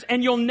believers.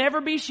 And you'll never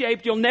be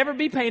shaped, you'll never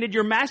be painted,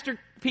 your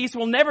masterpiece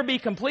will never be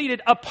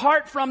completed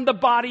apart from the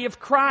body of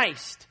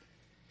Christ.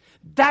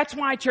 That's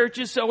why church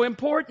is so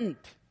important.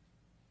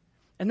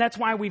 And that's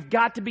why we've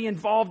got to be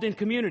involved in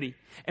community.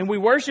 And we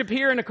worship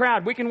here in a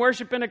crowd. We can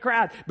worship in a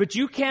crowd. But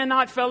you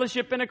cannot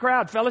fellowship in a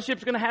crowd.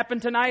 Fellowship's going to happen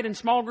tonight in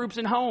small groups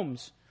and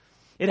homes.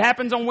 It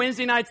happens on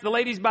Wednesday nights, the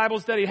ladies' Bible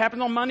study. It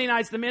happens on Monday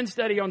nights, the men's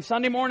study. On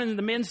Sunday morning,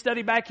 the men's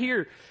study back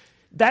here.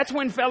 That's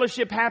when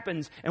fellowship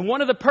happens. And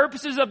one of the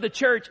purposes of the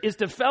church is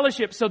to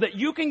fellowship so that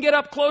you can get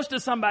up close to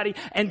somebody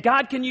and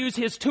God can use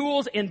His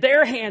tools in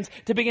their hands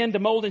to begin to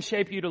mold and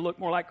shape you to look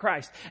more like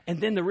Christ. And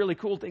then the really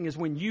cool thing is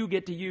when you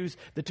get to use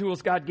the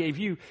tools God gave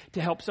you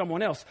to help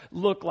someone else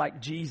look like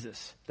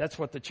Jesus. That's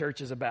what the church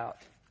is about.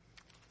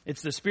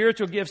 It's the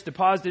spiritual gifts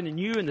deposited in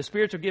you and the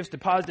spiritual gifts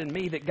deposited in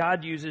me that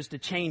God uses to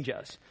change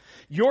us.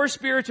 Your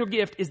spiritual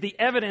gift is the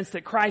evidence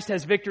that Christ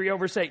has victory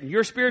over Satan.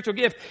 Your spiritual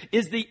gift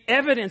is the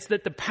evidence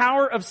that the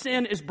power of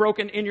sin is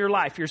broken in your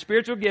life. Your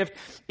spiritual gift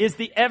is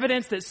the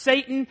evidence that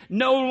Satan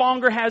no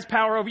longer has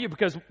power over you.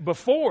 Because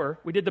before,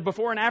 we did the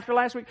before and after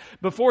last week,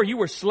 before you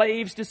were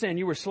slaves to sin,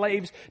 you were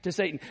slaves to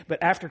Satan.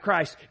 But after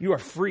Christ, you are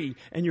free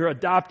and you're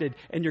adopted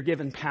and you're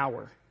given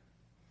power.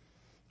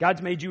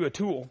 God's made you a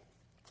tool.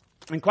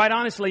 And quite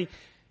honestly,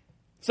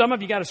 some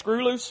of you got a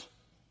screw loose.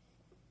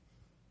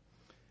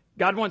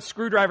 God wants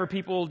screwdriver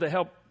people to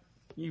help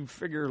you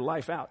figure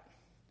life out.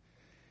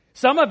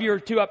 Some of you are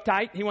too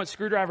uptight. He wants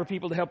screwdriver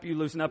people to help you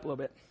loosen up a little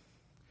bit.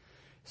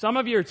 Some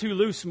of you are too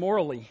loose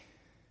morally,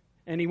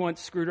 and He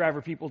wants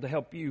screwdriver people to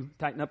help you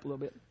tighten up a little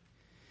bit.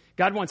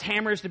 God wants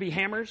hammers to be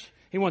hammers.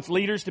 He wants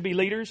leaders to be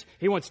leaders.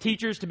 He wants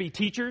teachers to be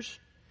teachers.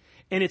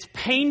 And it's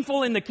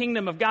painful in the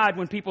kingdom of God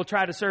when people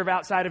try to serve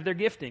outside of their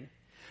gifting.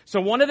 So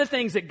one of the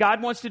things that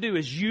God wants to do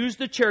is use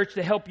the church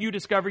to help you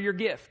discover your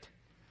gift.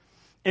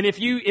 And if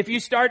you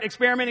start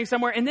experimenting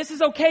somewhere, and this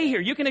is okay here,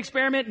 you can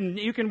experiment and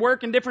you can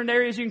work in different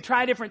areas, you can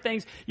try different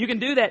things, you can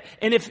do that.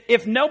 And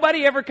if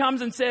nobody ever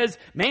comes and says,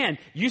 man,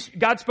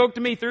 God spoke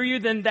to me through you,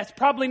 then that's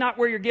probably not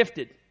where you're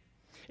gifted.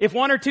 If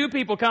one or two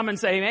people come and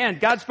say, man,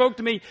 God spoke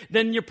to me,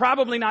 then you're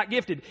probably not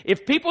gifted.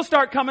 If people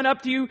start coming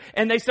up to you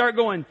and they start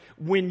going,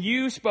 when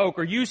you spoke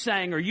or you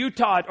sang or you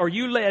taught or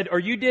you led or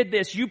you did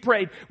this, you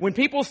prayed. When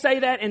people say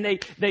that and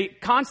they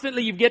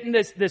constantly, you're getting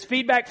this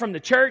feedback from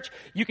the church,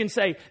 you can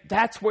say,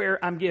 that's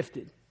where I'm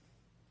gifted.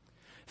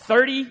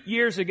 30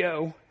 years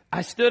ago,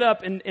 I stood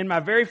up in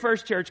my very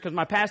first church because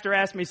my pastor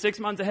asked me 6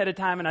 months ahead of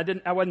time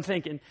and I wasn't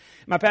thinking.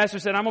 My pastor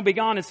said, I'm going to be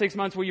gone in 6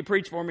 months. Will you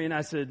preach for me? And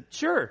I said,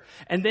 sure.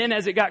 And then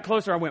as it got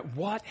closer, I went,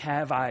 what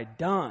have I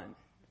done?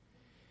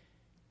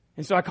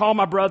 And so I called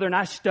my brother and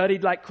I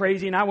studied like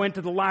crazy and I went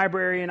to the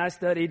library and I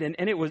studied and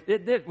it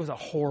was a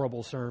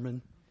horrible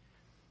sermon.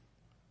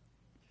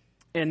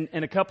 And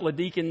a couple of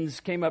deacons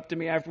came up to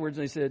me afterwards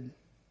and they said,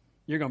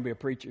 you're going to be a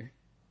preacher.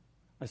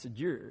 I said,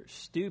 you're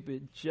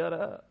stupid. Shut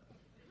up.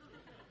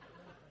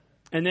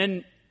 And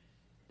then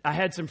I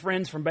had some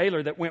friends from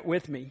Baylor that went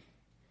with me.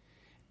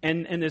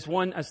 And this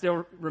one, I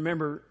still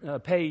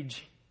remember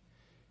Paige,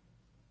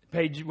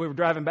 we were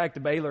driving back to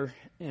Baylor,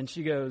 and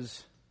she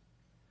goes,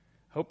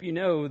 hope you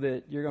know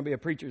that you're going to be a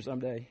preacher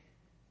someday.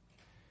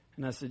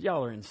 And I said,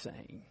 y'all are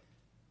insane.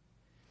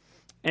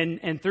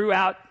 And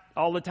throughout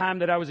all the time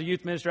that I was a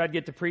youth minister, I'd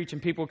get to preach, and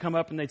people would come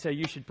up and they'd say,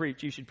 you should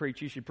preach, you should preach,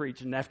 you should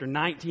preach. And after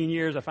 19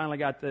 years, I finally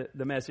got the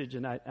message,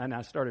 and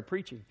I started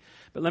preaching.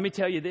 But let me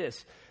tell you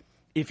this.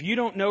 If you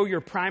don't know your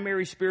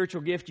primary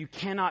spiritual gift, you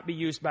cannot be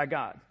used by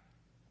God.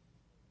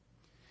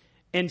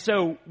 And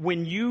so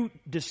when you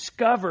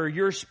discover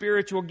your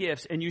spiritual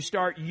gifts and you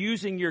start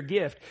using your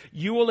gift,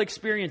 you will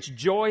experience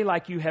joy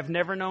like you have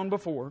never known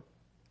before.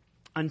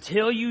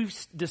 Until you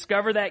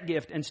discover that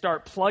gift and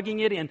start plugging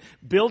it in,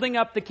 building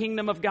up the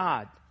kingdom of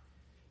God,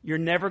 you're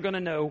never going to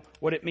know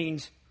what it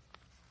means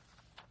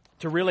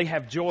to really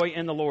have joy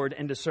in the Lord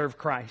and to serve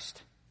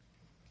Christ.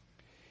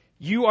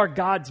 You are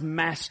God's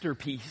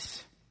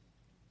masterpiece.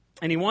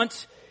 And He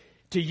wants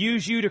to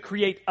use you to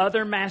create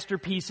other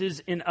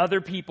masterpieces in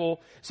other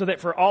people so that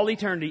for all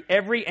eternity,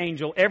 every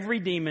angel, every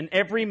demon,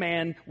 every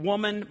man,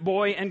 woman,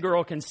 boy, and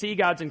girl can see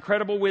God's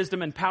incredible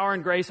wisdom and power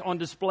and grace on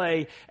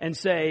display and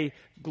say,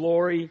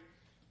 glory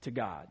to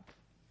God.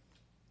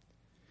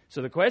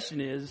 So the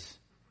question is,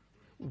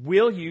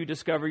 will you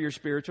discover your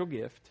spiritual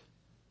gift?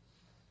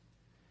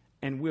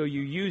 And will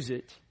you use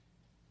it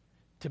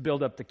to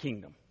build up the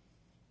kingdom?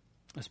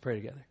 Let's pray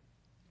together.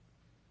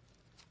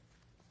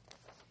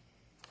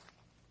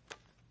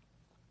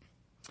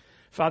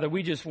 Father,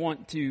 we just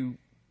want to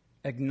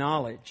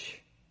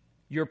acknowledge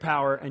your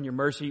power and your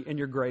mercy and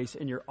your grace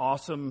and your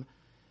awesome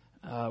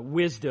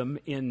wisdom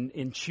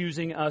in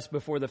choosing us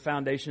before the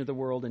foundation of the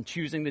world and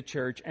choosing the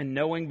church and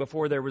knowing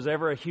before there was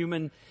ever a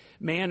human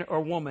man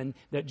or woman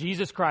that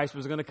Jesus Christ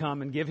was going to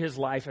come and give his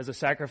life as a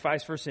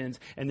sacrifice for sins.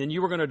 And then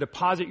you were going to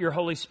deposit your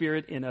Holy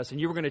Spirit in us and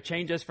you were going to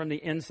change us from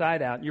the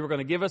inside out. You were going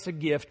to give us a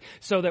gift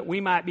so that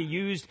we might be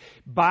used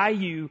by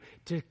you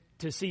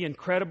to see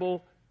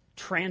incredible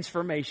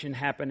transformation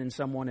happen in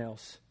someone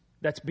else.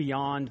 That's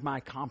beyond my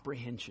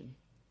comprehension.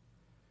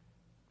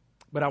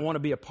 But I want to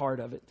be a part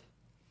of it.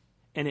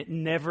 And it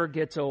never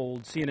gets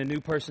old, seeing a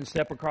new person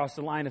step across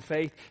the line of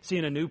faith,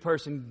 seeing a new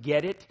person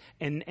get it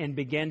and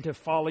begin to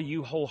follow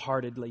you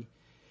wholeheartedly.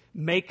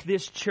 Make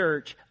this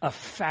church a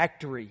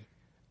factory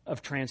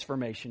of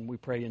transformation, we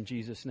pray in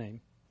Jesus'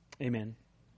 name. Amen.